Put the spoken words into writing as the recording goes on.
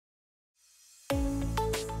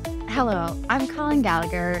Hello, I'm Colin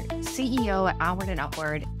Gallagher, CEO at Onward and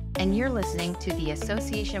Upward, and you're listening to the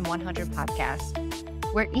Association 100 Podcast,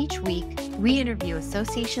 where each week we interview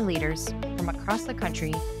association leaders from across the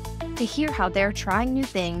country to hear how they're trying new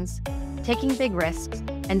things, taking big risks,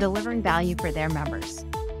 and delivering value for their members.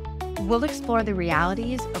 We'll explore the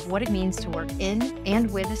realities of what it means to work in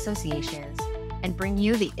and with associations and bring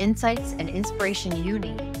you the insights and inspiration you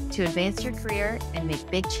need to advance your career and make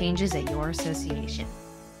big changes at your association.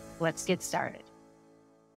 Let's get started.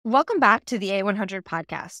 Welcome back to the A100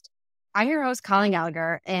 Podcast. I'm your host, Colin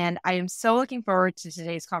Gallagher, and I am so looking forward to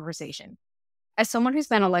today's conversation. As someone who's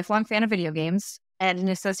been a lifelong fan of video games and an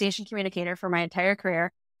association communicator for my entire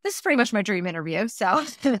career, this is pretty much my dream interview. So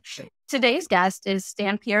today's guest is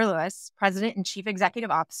Stan Pierre-Louis, President and Chief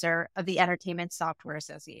Executive Officer of the Entertainment Software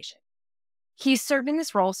Association. He's served in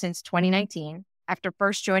this role since 2019, after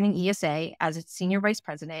first joining ESA as its Senior Vice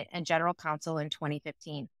President and General Counsel in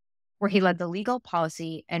 2015, where he led the legal,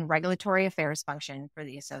 policy, and regulatory affairs function for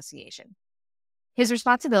the association. His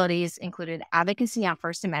responsibilities included advocacy on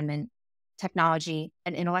First Amendment, technology,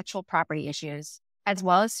 and intellectual property issues, as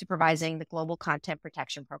well as supervising the Global Content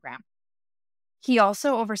Protection Program. He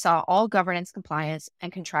also oversaw all governance compliance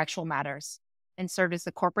and contractual matters and served as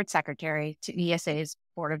the corporate secretary to ESA's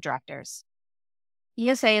board of directors.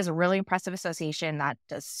 ESA is a really impressive association that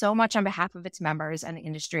does so much on behalf of its members and the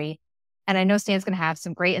industry. And I know Stan's going to have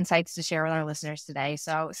some great insights to share with our listeners today.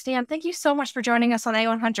 So Stan, thank you so much for joining us on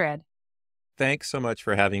A100. Thanks so much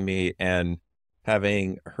for having me, and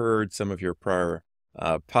having heard some of your prior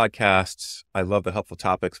podcasts. I love the helpful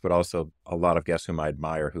topics, but also a lot of guests whom I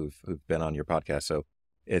admire who've been on your podcast. So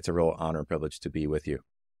it's a real honor and privilege to be with you.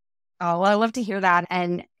 Oh, well, I love to hear that,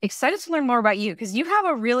 and excited to learn more about you because you have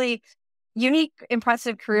a really unique,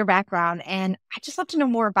 impressive career background. And I just love to know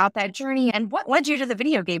more about that journey and what led you to the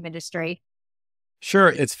video game industry. Sure.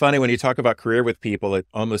 It's funny when you talk about career with people, it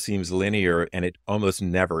almost seems linear, and it almost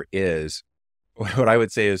never is. What I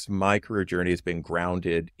would say is my career journey has been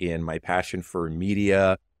grounded in my passion for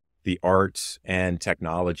media, the arts, and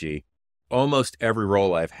technology. Almost every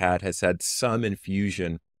role I've had has had some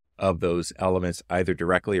infusion of those elements, either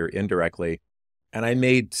directly or indirectly. And I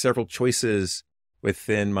made several choices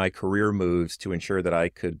within my career moves to ensure that I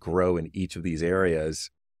could grow in each of these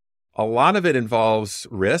areas. A lot of it involves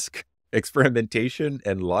risk, experimentation,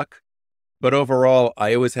 and luck. But overall,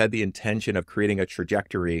 I always had the intention of creating a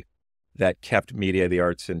trajectory that kept media, the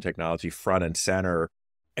arts, and technology front and center.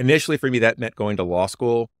 Initially, for me, that meant going to law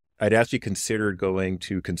school. I'd actually considered going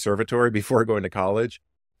to conservatory before going to college,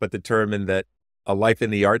 but determined that a life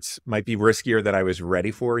in the arts might be riskier than I was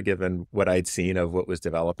ready for, given what I'd seen of what was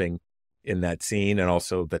developing in that scene. And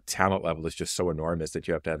also the talent level is just so enormous that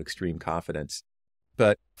you have to have extreme confidence.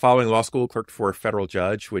 But following law school, clerked for a federal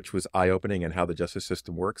judge, which was eye-opening in how the justice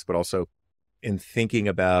system works, but also in thinking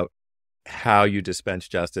about how you dispense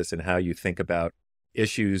justice and how you think about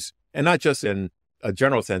issues, and not just in a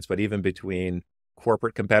general sense, but even between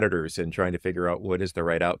corporate competitors and trying to figure out what is the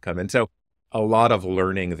right outcome. And so a lot of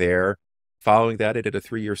learning there. Following that, I did a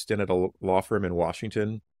 3-year stint at a law firm in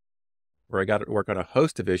Washington, where I got to work on a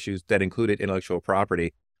host of issues that included intellectual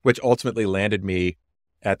property, which ultimately landed me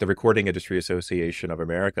at the Recording Industry Association of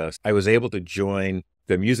America. I was able to join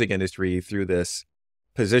the music industry through this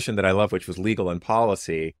position that I love, which was legal and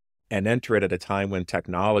policy, and enter it at a time when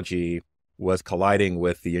technology was colliding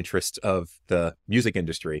with the interests of the music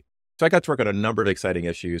industry. So I got to work on a number of exciting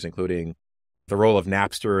issues, including the role of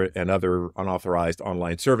Napster and other unauthorized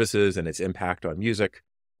online services and its impact on music.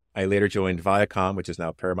 I later joined Viacom, which is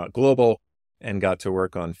now Paramount Global, and got to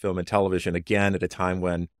work on film and television again at a time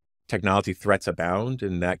when technology threats abound.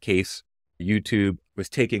 In that case, YouTube was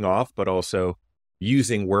taking off, but also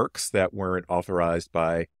using works that weren't authorized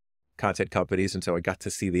by content companies. And so I got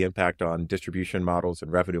to see the impact on distribution models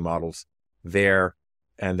and revenue models there,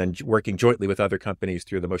 and then working jointly with other companies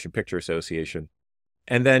through the Motion Picture Association.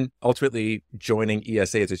 And then ultimately joining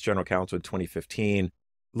ESA as its general counsel in 2015,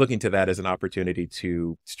 looking to that as an opportunity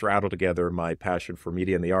to straddle together my passion for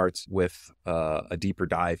media and the arts with a deeper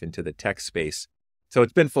dive into the tech space. So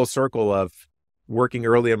it's been full circle of working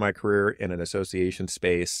early in my career in an association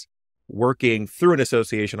space, working through an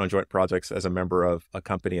association on joint projects as a member of a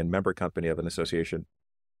company and member company of an association,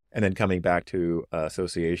 and then coming back to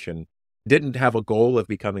association. Didn't have a goal of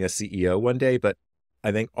becoming a CEO one day, but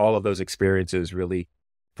I think all of those experiences really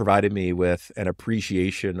provided me with an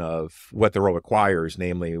appreciation of what the role requires,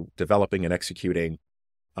 namely developing and executing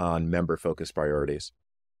on member-focused priorities.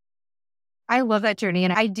 I love that journey.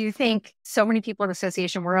 And I do think so many people in the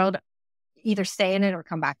association world either stay in it or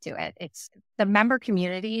come back to it. It's the member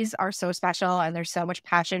communities are so special and there's so much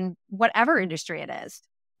passion, whatever industry it is.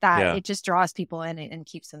 that Yeah. it just draws people in and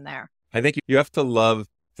keeps them there. I think you have to love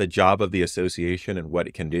the job of the association and what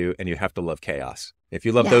it can do, and you have to love chaos. If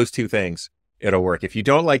you love Yeah. those two things, it'll work. If you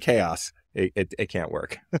don't like chaos, it can't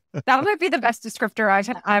work. That might be the best descriptor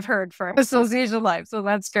I've heard for association life. So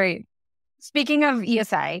that's great. Speaking of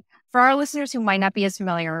ESA, for our listeners who might not be as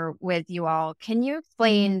familiar with you all, can you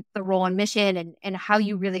explain the role and mission and how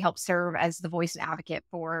you really help serve as the voice and advocate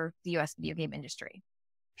for the US video game industry?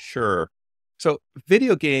 Sure. So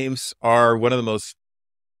video games are one of the most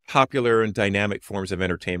popular and dynamic forms of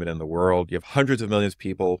entertainment in the world. You have hundreds of millions of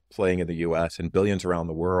people playing in the US and billions around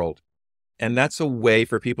the world. And that's a way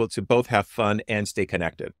for people to both have fun and stay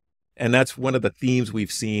connected. And that's one of the themes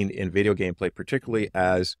we've seen in video gameplay, particularly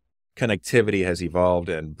as connectivity has evolved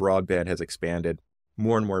and broadband has expanded.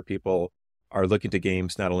 More and more people are looking to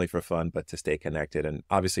games not only for fun, but to stay connected. And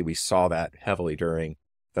obviously we saw that heavily during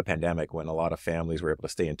the pandemic when a lot of families were able to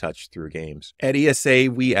stay in touch through games. At ESA,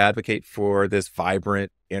 we advocate for this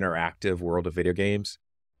vibrant, interactive world of video games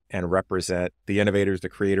and represent the innovators, the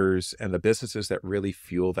creators, and the businesses that really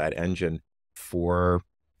fuel that engine for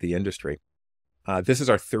the industry. This is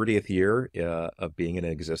our 30th year of being in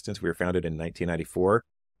existence. We were founded in 1994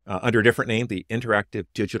 under a different name, the Interactive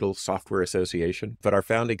Digital Software Association. But our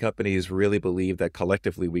founding companies really believed that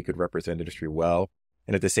collectively we could represent industry well,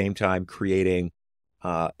 and at the same time creating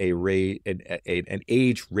an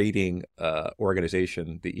age rating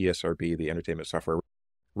organization, the ESRB, the Entertainment Software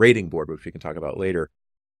Rating Board, which we can talk about later,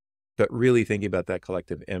 but really thinking about that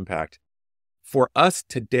collective impact. For us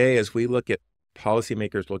today, as we look at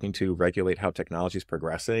policymakers looking to regulate how technology is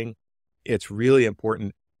progressing, it's really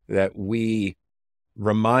important that we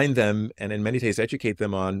remind them and in many cases educate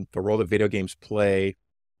them on the role that video games play,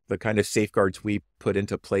 the kind of safeguards we put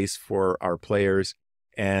into place for our players,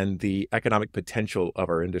 and the economic potential of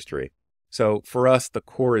our industry. So for us, the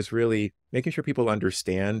core is really making sure people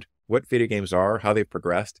understand what video games are, how they've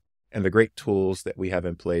progressed, and the great tools that we have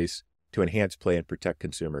in place to enhance play and protect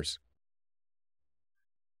consumers.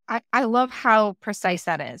 I love how precise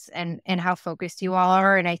that is and how focused you all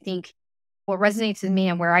are. And I think what resonates with me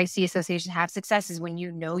and where I see associations have success is when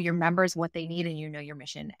you know your members, what they need, and you know your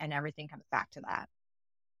mission, and everything comes back to that.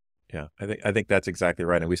 Yeah, I think that's exactly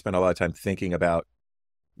right. And we spend a lot of time thinking about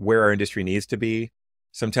where our industry needs to be,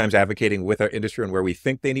 sometimes advocating with our industry on where we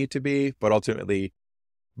think they need to be, but ultimately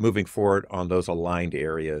moving forward on those aligned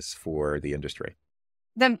areas for the industry.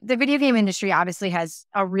 The video game industry obviously has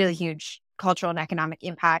a really huge cultural and economic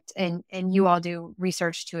impact, and you all do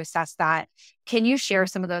research to assess that. Can you share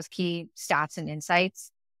some of those key stats and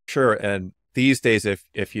insights? Sure. And these days,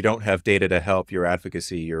 if you don't have data to help your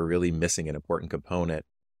advocacy, you're really missing an important component.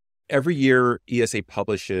 Every year, ESA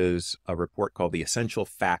publishes a report called The Essential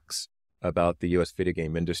Facts about the U.S. video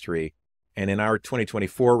game industry. And in our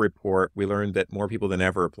 2024 report, we learned that more people than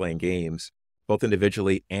ever are playing games, both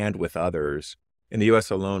individually and with others. In the U.S.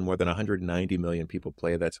 alone, more than 190 million people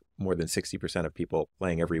play. That's more than 60% of people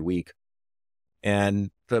playing every week.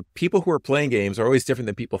 And the people who are playing games are always different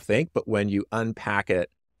than people think, but when you unpack it,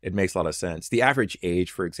 it makes a lot of sense. The average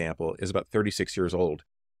age, for example, is about 36 years old.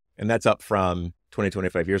 And that's up from 20,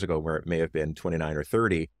 25 years ago, where it may have been 29 or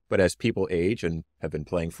 30. But as people age and have been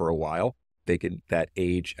playing for a while, that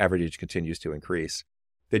average age continues to increase.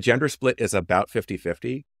 The gender split is about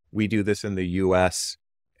 50-50. We do this in the US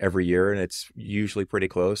every year, and it's usually pretty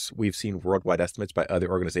close. We've seen worldwide estimates by other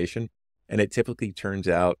organizations, and it typically turns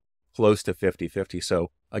out close to 50-50.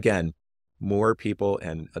 So again, more people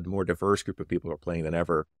and a more diverse group of people are playing than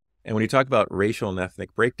ever. And when you talk about racial and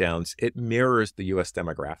ethnic breakdowns, it mirrors the US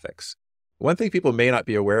demographics. One thing people may not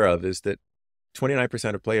be aware of is that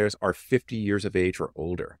 29% of players are 50 years of age or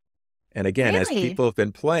older. And again, as people have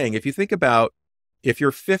been playing, if you think about, if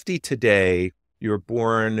you're 50 today, you were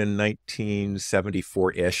born in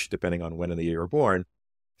 1974-ish, depending on when in the year you were born,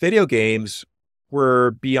 video games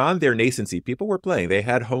were beyond their nascency. People were playing. They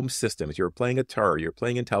had home systems. You were playing Atari. You were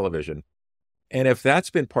playing in television. And if that's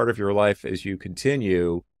been part of your life as you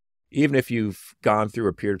continue, even if you've gone through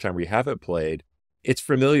a period of time where you haven't played, it's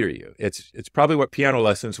familiar to you. It's probably what piano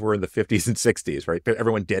lessons were in the 50s and 60s, right?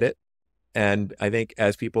 Everyone did it. And I think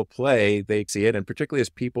as people play, they see it. And particularly as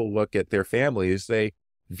people look at their families, they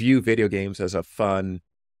view video games as a fun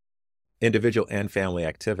individual and family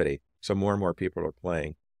activity. So more and more people are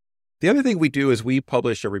playing. The other thing we do is we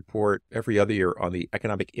publish a report every other year on the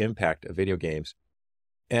economic impact of video games.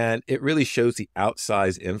 And it really shows the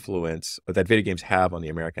outsized influence that video games have on the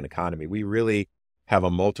American economy. We really have a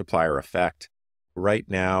multiplier effect. Right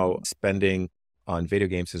now, spending on video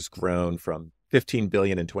games has grown from $15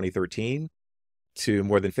 billion in 2013 to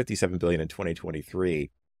more than $57 billion in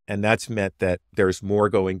 2023. And that's meant that there's more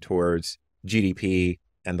going towards GDP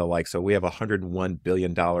and the like. So we have a $101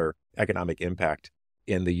 billion economic impact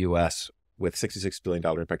in the US with $66 billion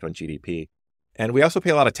impact on GDP. And we also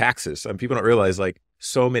pay a lot of taxes. And people don't realize like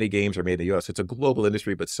so many games are made in the US. It's a global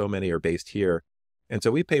industry, but so many are based here. And so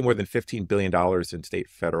we pay more than $15 billion in state,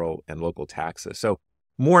 federal, and local taxes. So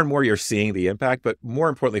more and more you're seeing the impact, but more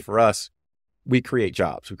importantly for us, we create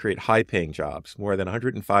jobs. We create high-paying jobs. More than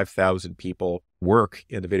 105,000 people work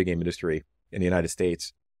in the video game industry in the United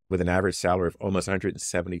States with an average salary of almost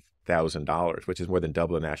 $170,000, which is more than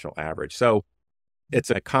double the national average. So it's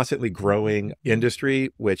a constantly growing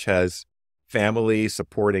industry, which has family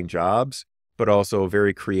supporting jobs, but also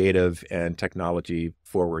very creative and technology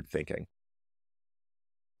forward thinking.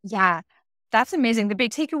 Yeah, that's amazing. The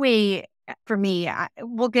big takeaway for me,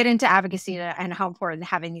 we'll get into advocacy and how important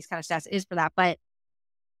having these kind of stats is for that. But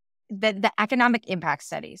the economic impact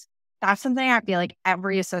studies, that's something I feel like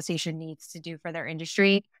every association needs to do for their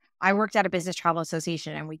industry. I worked at a business travel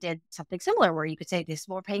association and we did something similar where you could say, this is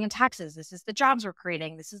what we're paying in taxes. This is the jobs we're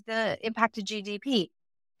creating. This is the impact to GDP.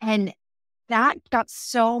 And that got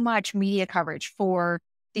so much media coverage for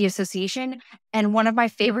the association. And one of my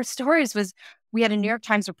favorite stories was we had a New York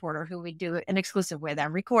Times reporter who we'd do an exclusive with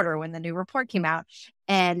every quarter when the new report came out.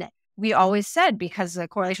 And we always said, because the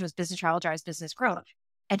correlation was business travel drives business growth.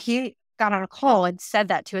 And he got on a call and said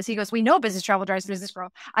that to us. He goes, we know business travel drives business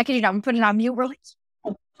growth. I can, I'm putting it on mute. We're like,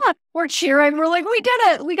 oh, we're cheering. We're like, we did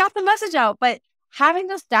it. We got the message out. But having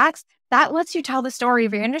those stats, that lets you tell the story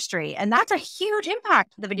of your industry. And that's a huge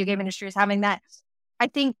impact the video game industry is having that. I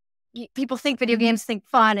think people think video games think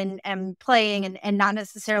fun and playing and not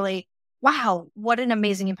necessarily, wow, what an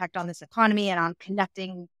amazing impact on this economy and on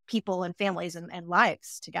connecting people and families and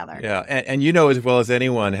lives together. Yeah. And you know, as well as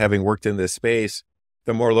anyone, having worked in this space,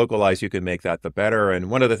 the more localized you can make that, the better. And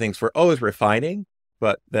one of the things we're always refining,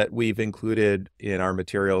 but that we've included in our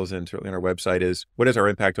materials and certainly on our website is what is our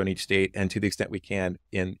impact on each state and to the extent we can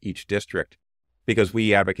in each district, because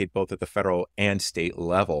we advocate both at the federal and state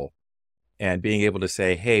level. And being able to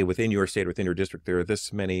say, hey, within your state, within your district, there are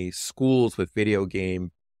this many schools with video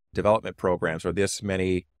game development programs, or this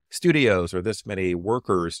many studios, or this many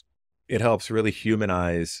workers, it helps really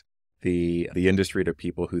humanize the industry to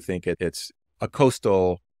people who think it's a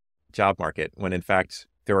coastal job market, when in fact,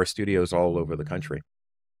 there are studios all over the country.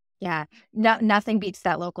 Yeah, nothing beats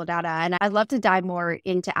that local data. And I'd love to dive more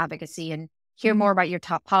into advocacy and hear more about your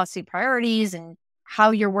top policy priorities and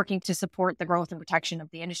how you're working to support the growth and protection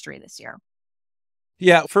of the industry this year.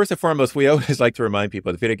 Yeah, first and foremost, we always like to remind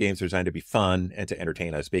people that video games are designed to be fun and to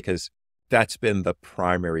entertain us, because that's been the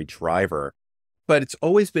primary driver. But it's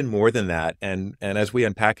always been more than that. And as we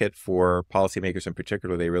unpack it for policymakers in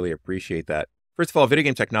particular, they really appreciate that. First of all, video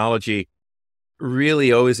game technology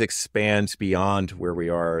really always expands beyond where we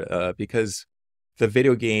are, because the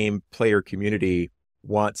video game player community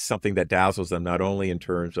wants something that dazzles them, not only in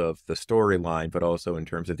terms of the storyline, but also in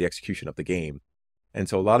terms of the execution of the game. And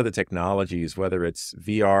so a lot of the technologies, whether it's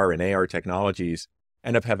VR and AR technologies,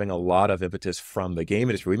 end up having a lot of impetus from the game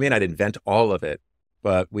industry. We may not invent all of it,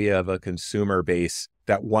 but we have a consumer base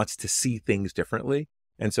that wants to see things differently.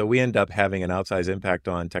 And so we end up having an outsized impact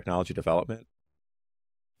on technology development.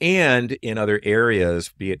 And in other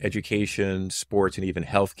areas, be it education, sports, and even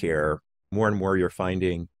healthcare, more and more you're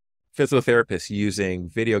finding physical therapists using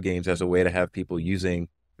video games as a way to have people using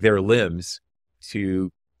their limbs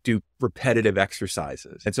to do repetitive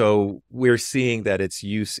exercises. And so we're seeing that its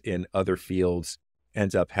use in other fields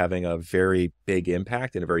ends up having a very big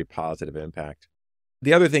impact and a very positive impact.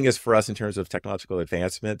 The other thing is, for us in terms of technological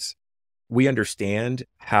advancements, we understand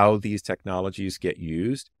how these technologies get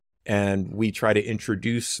used, and we try to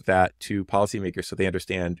introduce that to policymakers so they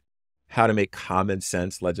understand how to make common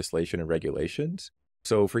sense legislation and regulations.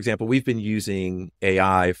 So, for example, we've been using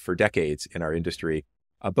AI for decades in our industry,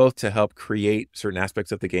 both to help create certain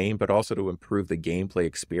aspects of the game, but also to improve the gameplay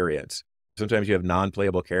experience. Sometimes you have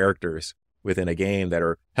non-playable characters within a game that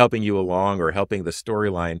are helping you along or helping the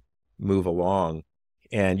storyline move along.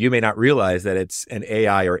 And you may not realize that it's an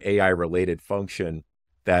AI or AI-related function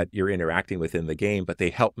that you're interacting with in the game, but they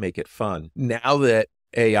help make it fun. Now that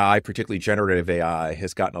AI, particularly generative AI,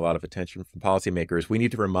 has gotten a lot of attention from policymakers, we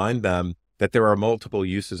need to remind them that there are multiple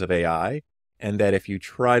uses of AI, and that if you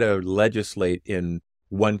try to legislate in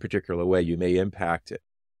one particular way, you may impact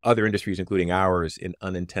other industries, including ours, in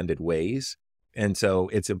unintended ways. And so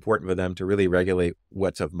it's important for them to really regulate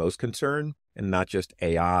what's of most concern and not just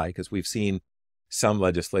AI, because we've seen some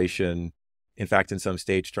legislation, in fact, in some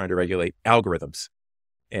states, trying to regulate algorithms.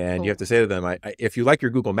 And you have to say to them, if you like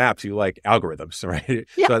your Google Maps, you like algorithms, right?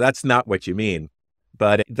 Yeah. So that's not what you mean.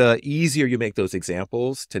 But the easier you make those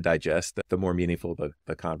examples to digest, the more meaningful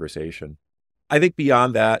the conversation. I think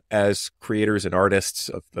beyond that, as creators and artists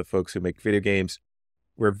of the folks who make video games,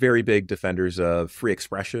 we're very big defenders of free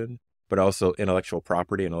expression, but also intellectual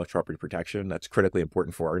property and intellectual property protection. That's critically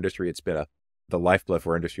important for our industry. It's been the lifeblood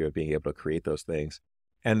for our industry of being able to create those things.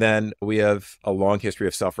 And then we have a long history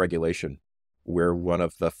of self-regulation. We're one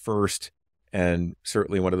of the first and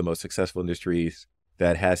certainly one of the most successful industries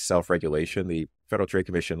that has self-regulation. The Federal Trade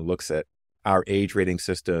Commission looks at our age rating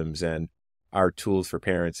systems and our tools for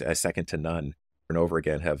parents as second to none, and over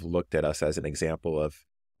again have looked at us as an example of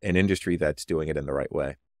an industry that's doing it in the right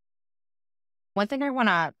way. One thing I want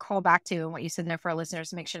to call back to and what you said there for our listeners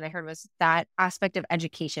to make sure they heard was that aspect of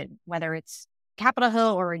education, whether it's Capitol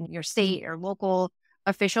Hill or in your state or local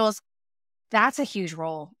officials. That's a huge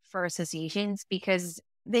role for associations because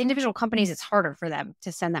the individual companies, it's harder for them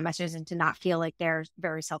to send that message and to not feel like they're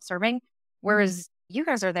very self-serving. Whereas you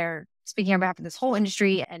guys are there speaking on behalf of this whole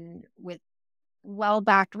industry and with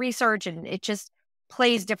well-backed research, and it just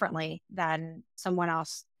plays differently than someone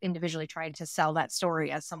else individually trying to sell that story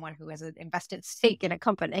as someone who has an invested stake in a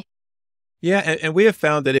company. Yeah, and we have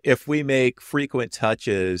found that if we make frequent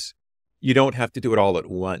touches, you don't have to do it all at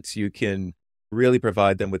once. You can really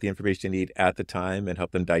provide them with the information they need at the time and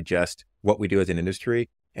help them digest what we do as an industry,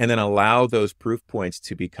 and then allow those proof points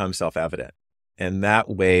to become self-evident. And that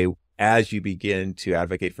way, as you begin to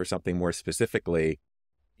advocate for something more specifically,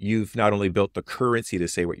 you've not only built the currency to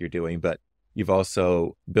say what you're doing, but you've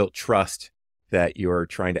also built trust that you're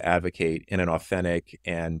trying to advocate in an authentic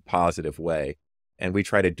and positive way. And we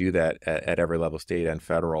try to do that at every level, state and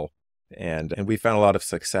federal. And we found a lot of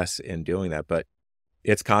success in doing that, but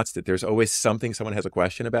it's constant. There's always something someone has a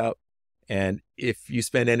question about. And if you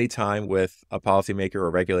spend any time with a policymaker or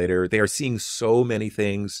regulator, they are seeing so many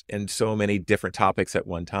things and so many different topics at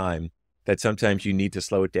one time that sometimes you need to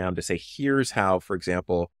slow it down to say, here's how, for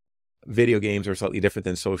example, video games are slightly different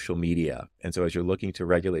than social media. And so as you're looking to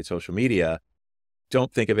regulate social media,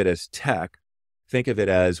 don't think of it as tech. Think of it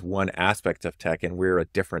as one aspect of tech, and we're a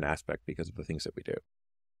different aspect because of the things that we do.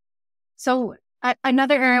 So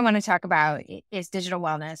another area I want to talk about is digital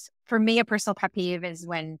wellness. For me, a personal pet peeve is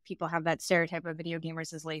when people have that stereotype of video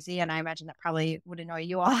gamers as lazy. And I imagine that probably would annoy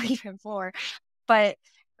you all even more. But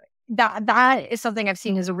that is something I've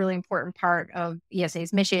seen as a really important part of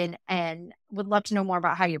ESA's mission, and would love to know more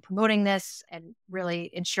about how you're promoting this and really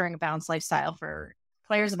ensuring a balanced lifestyle for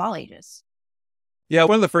players of all ages. Yeah,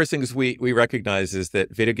 one of the first things we recognize is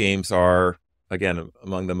that video games are, again,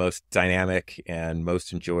 among the most dynamic and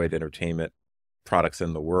most enjoyed entertainment products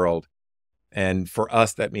in the world. And for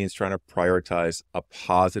us, that means trying to prioritize a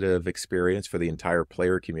positive experience for the entire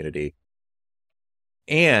player community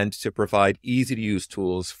and to provide easy to use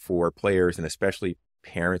tools for players and especially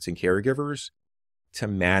parents and caregivers to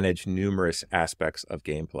manage numerous aspects of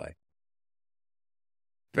gameplay.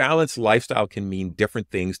 Balanced lifestyle can mean different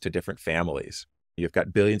things to different families. You've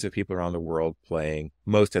got billions of people around the world playing,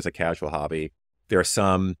 most as a casual hobby. There are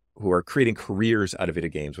some who are creating careers out of video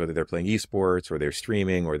games, whether they're playing esports or they're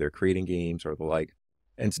streaming or they're creating games or the like.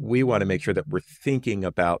 And so we want to make sure that we're thinking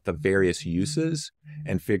about the various uses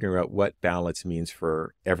and figuring out what balance means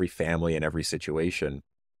for every family and every situation.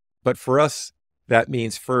 But for us, that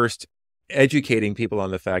means first educating people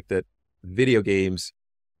on the fact that video games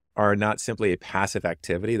are not simply a passive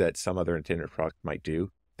activity that some other entertainment product might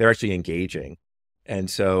do. They're actually engaging. And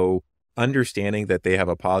so understanding that they have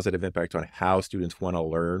a positive impact on how students want to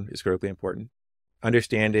learn is critically important.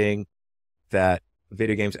 Understanding that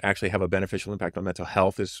video games actually have a beneficial impact on mental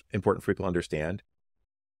health is important for people to understand.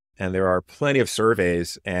 And there are plenty of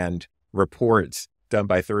surveys and reports done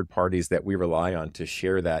by third parties that we rely on to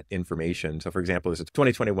share that information. So for example, there's a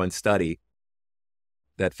 2021 study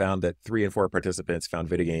that found that 3 in 4 participants found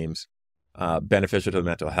video games beneficial to their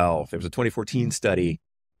mental health. There was a 2014 study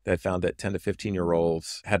that found that 10 to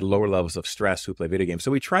 15-year-olds had lower levels of stress who play video games. So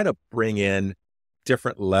we try to bring in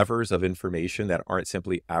different levers of information that aren't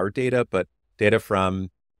simply our data, but data from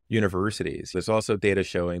universities. There's also data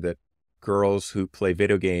showing that girls who play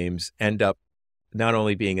video games end up not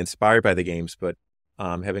only being inspired by the games, but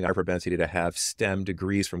having a propensity to have STEM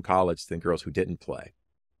degrees from college than girls who didn't play.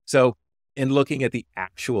 So in looking at the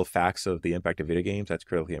actual facts of the impact of video games, that's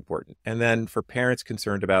critically important. And then for parents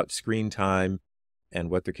concerned about screen time and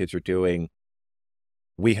what their kids are doing,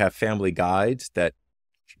 we have family guides that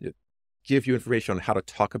give you information on how to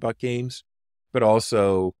talk about games, but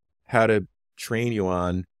also how to train you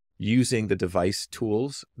on using the device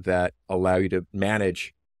tools that allow you to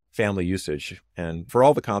manage family usage. And for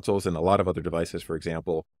all the consoles and a lot of other devices, for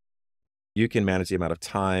example, you can manage the amount of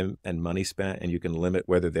time and money spent, and you can limit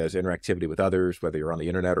whether there's interactivity with others, whether you're on the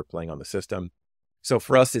internet or playing on the system. So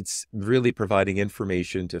for us, it's really providing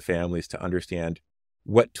information to families to understand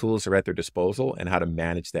what tools are at their disposal and how to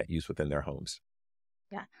manage that use within their homes.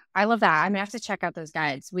 Yeah, I love that. I'm gonna have to check out those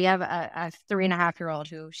guides. We have a 3.5-year-old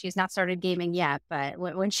who she's not started gaming yet, but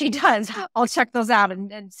when she does, I'll check those out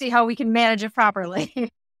and see how we can manage it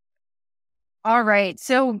properly. All right.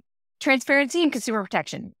 So transparency and consumer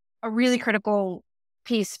protection, a really critical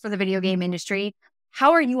piece for the video game industry.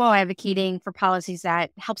 How are you all advocating for policies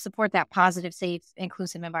that help support that positive, safe,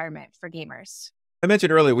 inclusive environment for gamers? I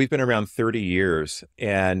mentioned earlier, we've been around 30 years.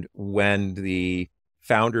 And when the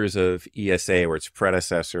founders of ESA or its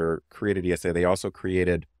predecessor created ESA, they also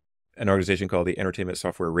created an organization called the Entertainment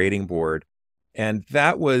Software Rating Board. And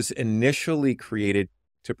that was initially created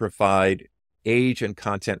to provide age and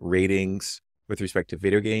content ratings with respect to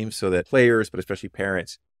video games so that players, but especially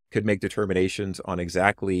parents, could make determinations on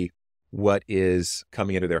exactly what is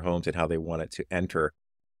coming into their homes and how they want it to enter.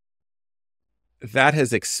 That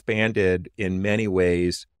has expanded in many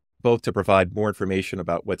ways, both to provide more information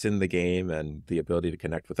about what's in the game and the ability to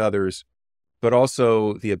connect with others, but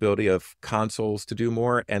also the ability of consoles to do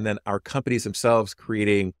more. And then our companies themselves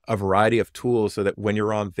creating a variety of tools so that when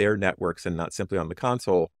you're on their networks and not simply on the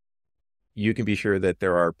console, you can be sure that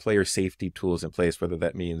there are player safety tools in place, whether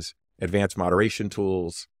that means advanced moderation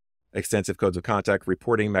tools, extensive codes of conduct,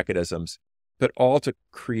 reporting mechanisms, but all to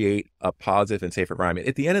create a positive and safe environment.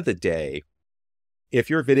 At the end of the day, if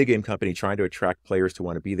you're a video game company trying to attract players to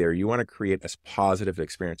want to be there, you want to create as positive an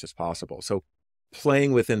experience as possible. So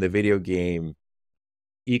playing within the video game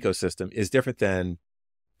ecosystem is different than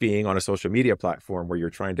being on a social media platform where you're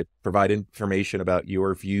trying to provide information about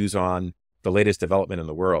your views on the latest development in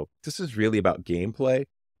the world. This is really about gameplay.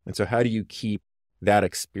 And so how do you keep that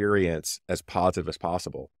experience as positive as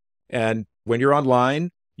possible? And when you're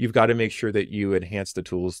online, you've got to make sure that you enhance the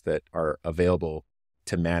tools that are available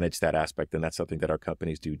to manage that aspect. And that's something that our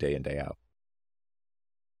companies do day in, day out.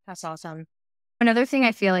 That's awesome. Another thing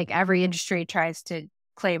I feel like every industry tries to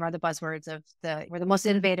claim are the buzzwords of we're the most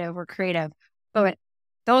innovative, we're creative. But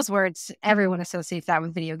those words, everyone associates that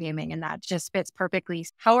with video gaming, and that just fits perfectly.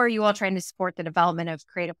 How are you all trying to support the development of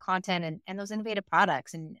creative content and those innovative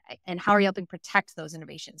products? And how are you helping protect those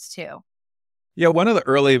innovations too? Yeah, one of the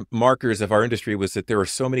early markers of our industry was that there were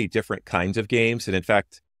so many different kinds of games. And in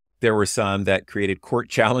fact, there were some that created court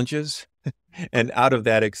challenges. And out of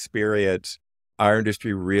that experience, our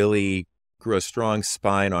industry really grew a strong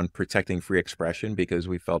spine on protecting free expression because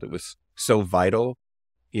we felt it was so vital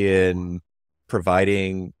in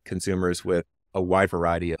providing consumers with a wide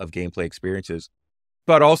variety of gameplay experiences,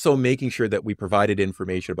 but also making sure that we provided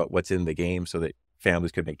information about what's in the game so that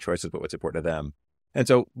families could make choices about what's important to them. And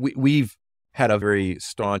so we've had a very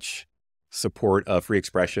staunch support of free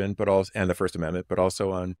expression, but also, and the First Amendment, but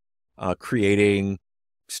also on creating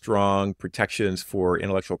strong protections for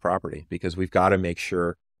intellectual property, because we've got to make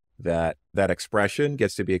sure that that expression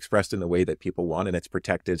gets to be expressed in the way that people want, and it's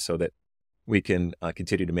protected so that we can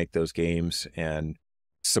continue to make those games and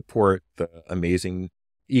support the amazing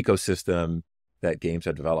ecosystem that games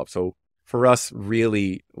have developed. So for us,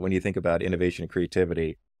 really, when you think about innovation and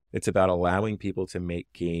creativity, it's about allowing people to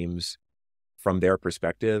make games from their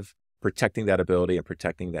perspective, protecting that ability and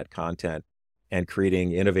protecting that content, and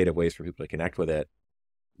creating innovative ways for people to connect with it.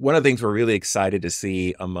 One of the things we're really excited to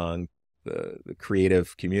see among the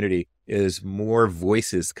creative community is more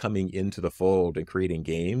voices coming into the fold and creating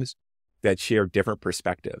games that share different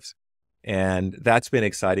perspectives. And that's been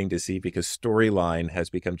exciting to see because storyline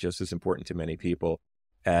has become just as important to many people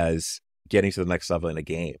as getting to the next level in a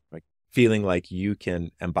game, like feeling like you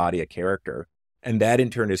can embody a character. And that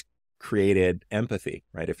in turn has created empathy,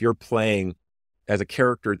 right? If you're playing as a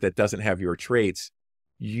character that doesn't have your traits,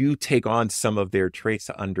 you take on some of their traits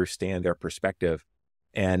to understand their perspective.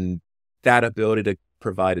 And that ability to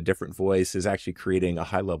provide a different voice is actually creating a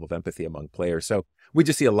high level of empathy among players. So we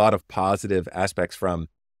just see a lot of positive aspects from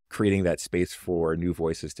creating that space for new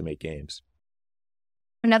voices to make games.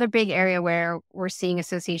 Another big area where we're seeing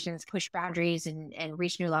associations push boundaries and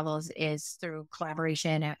reach new levels is through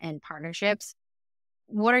collaboration and partnerships.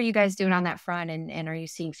 What are you guys doing on that front, and are you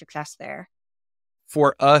seeing success there?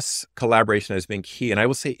 For us, collaboration has been key. And I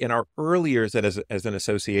will say in our early years as an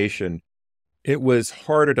association, it was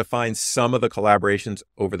harder to find some of the collaborations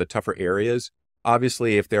over the tougher areas.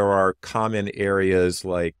 Obviously, if there are common areas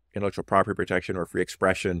like intellectual property protection or free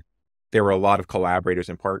expression, there were a lot of collaborators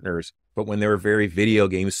and partners. But when there were very video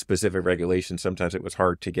game specific regulations, sometimes it was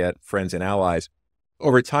hard to get friends and allies.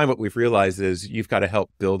 Over time, what we've realized is you've got to help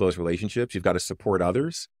build those relationships. You've got to support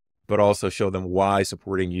others, but also show them why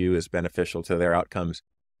supporting you is beneficial to their outcomes.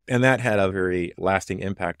 And that had a very lasting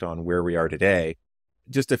impact on where we are today.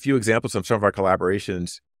 just a few examples of some of our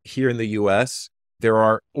collaborations here in the US. There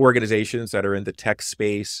are organizations that are in the tech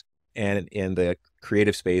space and in the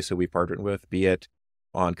creative space that we've partnered with, be it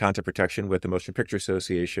on content protection with the Motion Picture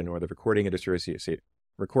Association or the Recording Industry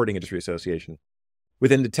Association.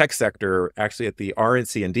 Within the tech sector, actually at the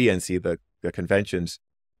RNC and DNC, the conventions,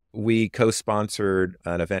 we co-sponsored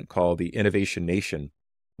an event called the Innovation Nation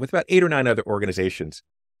with about 8 or 9 other organizations.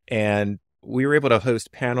 And we were able to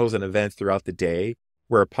host panels and events throughout the day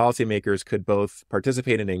where policymakers could both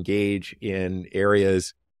participate and engage in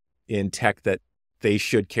areas in tech that they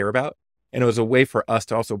should care about. And it was a way for us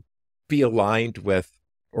to also be aligned with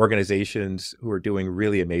organizations who are doing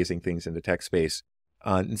really amazing things in the tech space.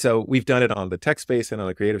 And so we've done it on the tech space and on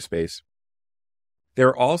the creative space. There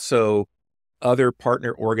are also other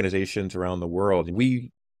partner organizations around the world.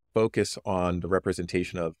 We focus on the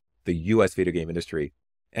representation of the U.S. video game industry.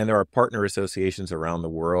 And there are partner associations around the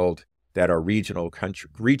world that are region or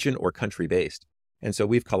country based. And so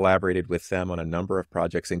we've collaborated with them on a number of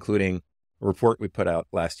projects, including a report we put out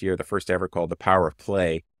last year, the first ever, called The Power of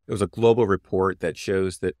Play. It was a global report that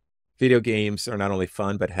shows that video games are not only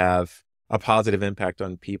fun, but have a positive impact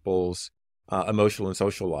on people's emotional and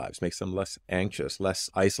social lives, makes them less anxious, less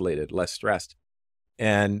isolated, less stressed.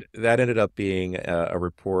 And that ended up being a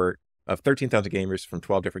report of 13,000 gamers from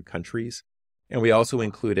 12 different countries. And we also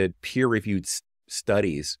included peer-reviewed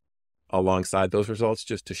studies alongside those results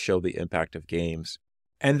just to show the impact of games.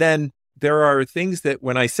 And then there are things that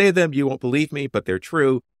when I say them, you won't believe me, but they're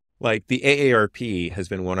true. Like the AARP has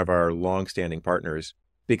been one of our longstanding partners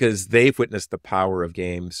because they've witnessed the power of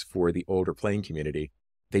games for the older playing community.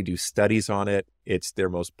 They do studies on it. It's their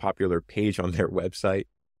most popular page on their website.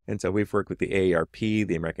 And so we've worked with the AARP,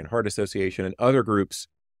 the American Heart Association, and other groups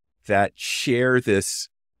that share this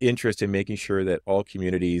interest in making sure that all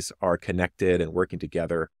communities are connected and working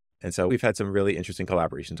together. And so we've had some really interesting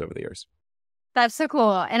collaborations over the years. That's so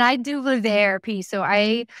cool. And I do live the AARP. So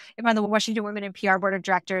I am on the Washington Women in PR Board of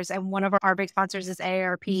Directors. And one of our big sponsors is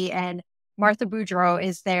AARP. And Martha Boudreau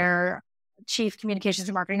is their Chief Communications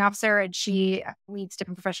and Marketing Officer. And she leads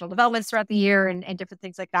different professional developments throughout the year and different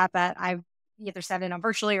things like that I've either sat in on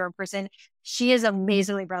virtually or in person. She is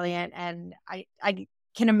amazingly brilliant. And I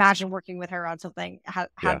can imagine working with her on something had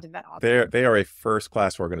been awesome. They are a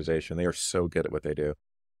first-class organization. They are so good at what they do.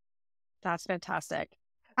 That's fantastic.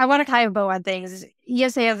 I want to kind of bow on things.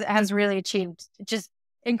 ESA has really achieved just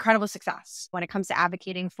incredible success when it comes to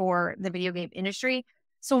advocating for the video game industry.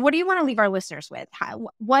 So what do you want to leave our listeners with?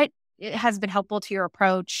 What has been helpful to your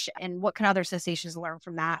approach, and what can other associations learn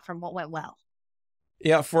from that, from what went well?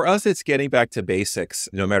 Yeah, for us, it's getting back to basics,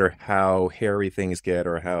 no matter how hairy things get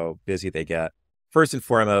or how busy they get. First and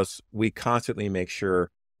foremost, we constantly make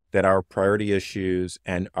sure that our priority issues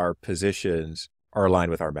and our positions are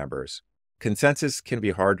aligned with our members. Consensus can be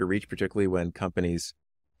hard to reach, particularly when companies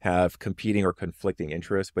have competing or conflicting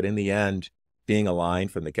interests. But in the end, being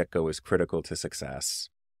aligned from the get-go is critical to success.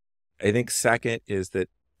 I think second is that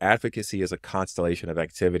advocacy is a constellation of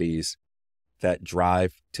activities that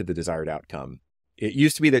drive to the desired outcome. It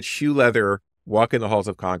used to be that shoe leather, walk in the halls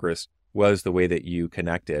of Congress was the way that you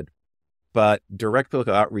connected. But direct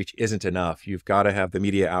political outreach isn't enough. You've got to have the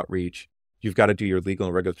media outreach. You've got to do your legal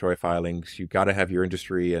and regulatory filings. You've got to have your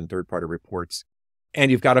industry and third-party reports. And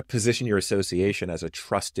you've got to position your association as a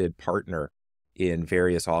trusted partner in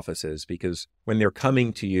various offices, because when they're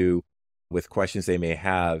coming to you with questions they may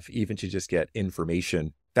have, even to just get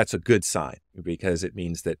information, that's a good sign, because it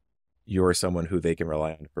means that you're someone who they can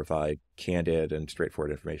rely on to provide candid and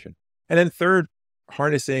straightforward information. And then third,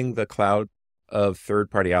 harnessing the cloud of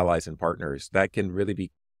third-party allies and partners. That can really be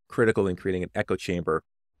critical in creating an echo chamber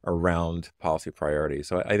around policy priorities.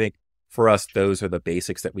 So I think for us, those are the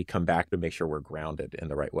basics that we come back to make sure we're grounded in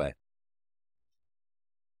the right way.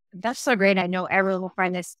 That's so great. I know everyone will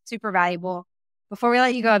find this super valuable. Before we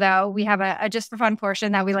let you go, though, we have a just for fun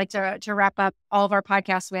portion that we like to wrap up all of our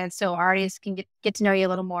podcasts with, so our audience can get to know you a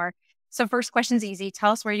little more. So first question's easy.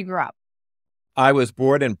 Tell us where you grew up. I was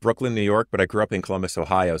born in Brooklyn, New York, but I grew up in Columbus,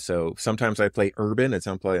 Ohio. So sometimes I play urban and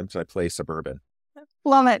sometimes I play suburban.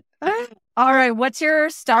 Love it. All right. What's your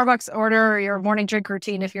Starbucks order or your morning drink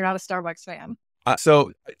routine if you're not a Starbucks fan?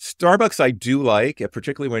 So Starbucks I do like,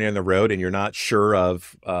 particularly when you're on the road and you're not sure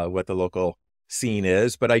of what the local scene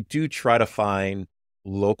is. But I do try to find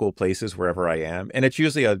local places wherever I am. And it's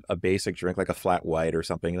usually a basic drink, like a flat white or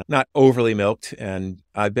something, not overly milked. And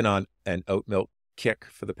I've been on an oat milk kick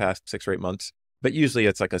for the past 6 or 8 months. But usually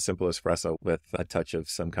it's like a simple espresso with a touch of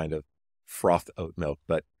some kind of frothed oat milk.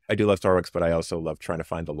 But I do love Starbucks, but I also love trying to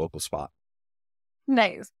find the local spot.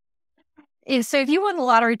 Nice. So if you won the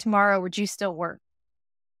lottery tomorrow, would you still work?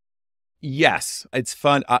 Yes, it's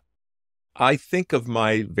fun. I think of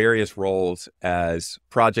my various roles as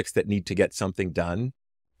projects that need to get something done,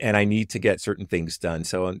 and I need to get certain things done.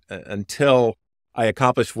 So until I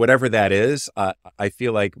accomplish whatever that is, I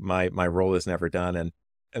feel like my role is never done.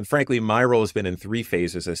 And frankly, my role has been in three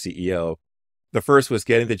phases as CEO. The first was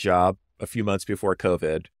getting the job a few months before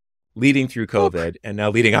COVID, leading through COVID, and now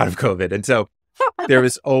leading out of COVID. And so there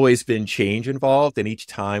has always been change involved, and each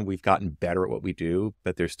time we've gotten better at what we do,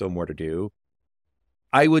 but there's still more to do.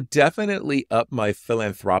 I would definitely up my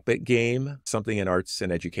philanthropic game, something in arts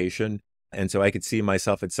and education. And so I could see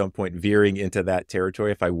myself at some point veering into that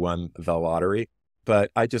territory if I won the lottery.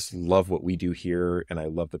 But I just love what we do here, and I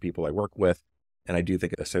love the people I work with. And I do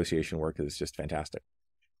think association work is just fantastic.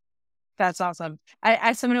 That's awesome.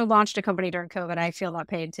 As someone who launched a company during COVID, I feel that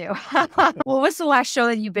pain too. What was the last show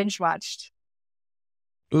that you binge watched?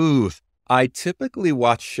 Ooh, I typically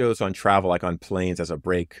watch shows on travel, like on planes as a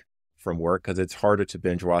break from work, because it's harder to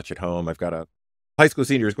binge watch at home. I've got a high school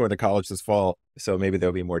senior who's going to college this fall, so maybe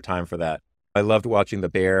there'll be more time for that. I loved watching The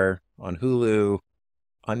Bear on Hulu.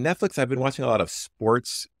 On Netflix, I've been watching a lot of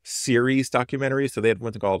sports series documentaries. So they had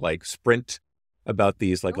one called like Sprint, about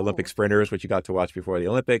these like Olympic sprinters, which you got to watch before the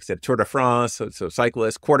Olympics. They had Tour de France, so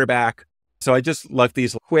cyclist, quarterback. So I just love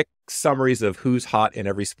these quick summaries of who's hot in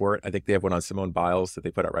every sport. I think they have one on Simone Biles that they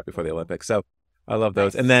put out right before the Olympics. So I love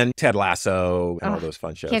those. Nice. And then Ted Lasso and all those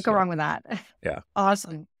fun shows. Can't go wrong with that. Yeah.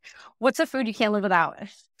 Awesome. What's a food you can't live without?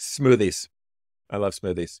 Smoothies. I love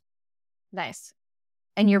smoothies. Nice.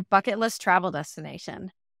 And your bucket list travel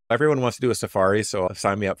destination? Everyone wants to do a safari, so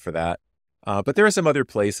sign me up for that. But there are some other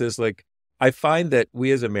places. Like I find that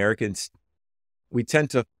we as Americans, we tend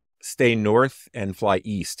to stay north and fly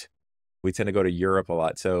east. We tend to go to Europe a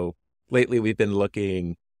lot. So lately we've been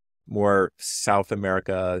looking more South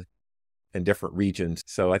America and different regions.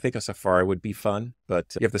 So I think a safari would be fun,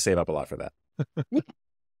 but you have to save up a lot for that.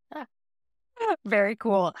 Very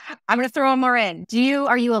cool. I'm going to throw one more in.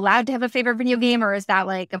 Are you allowed to have a favorite video game, or is that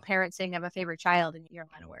like a parent saying have a favorite child in your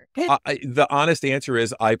line of work? The honest answer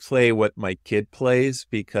is I play what my kid plays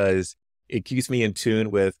because it keeps me in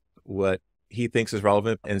tune with what he thinks is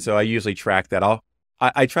relevant. And so I usually track that.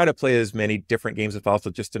 I try to play as many different games as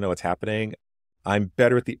possible just to know what's happening. I'm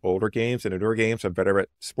better at the older games and indoor games. I'm better at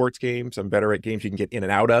sports games. I'm better at games you can get in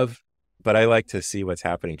and out of. But I like to see what's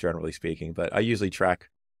happening, generally speaking. But I usually track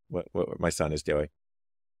what my son is doing.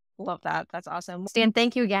 Love that. That's awesome. Stan,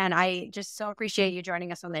 thank you again. I just so appreciate you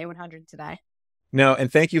joining us on the A100 today. No,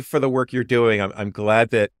 and thank you for the work you're doing. I'm glad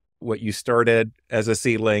that what you started as a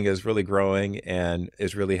seedling is really growing and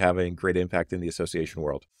is really having great impact in the association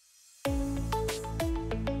world.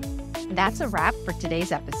 That's a wrap for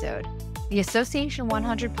today's episode. The Association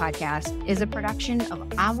 100 Podcast is a production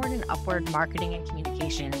of Onward and Upward Marketing and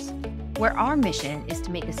Communications, where our mission is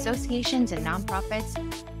to make associations and nonprofits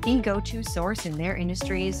the go-to source in their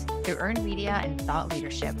industries through earned media and thought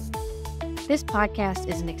leadership. This podcast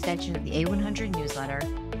is an extension of the A100 newsletter,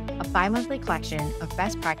 a bi-monthly collection of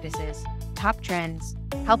best practices, top trends,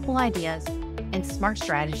 helpful ideas, and smart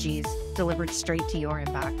strategies delivered straight to your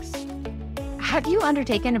inbox. Have you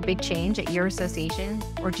undertaken a big change at your association,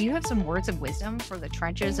 or do you have some words of wisdom for the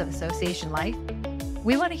trenches of association life?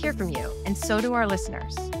 We want to hear from you, and so do our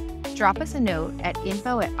listeners. Drop us a note at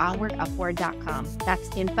info@onwardupward.com. That's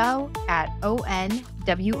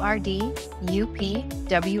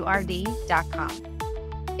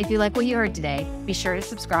info@onwardupward.com. If you like what you heard today, be sure to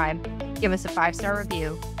subscribe, give us a 5-star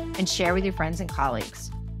review, and share with your friends and colleagues.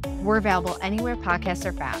 We're available anywhere podcasts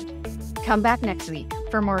are found. Come back next week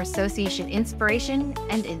for more association inspiration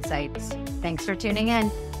and insights. Thanks for tuning in.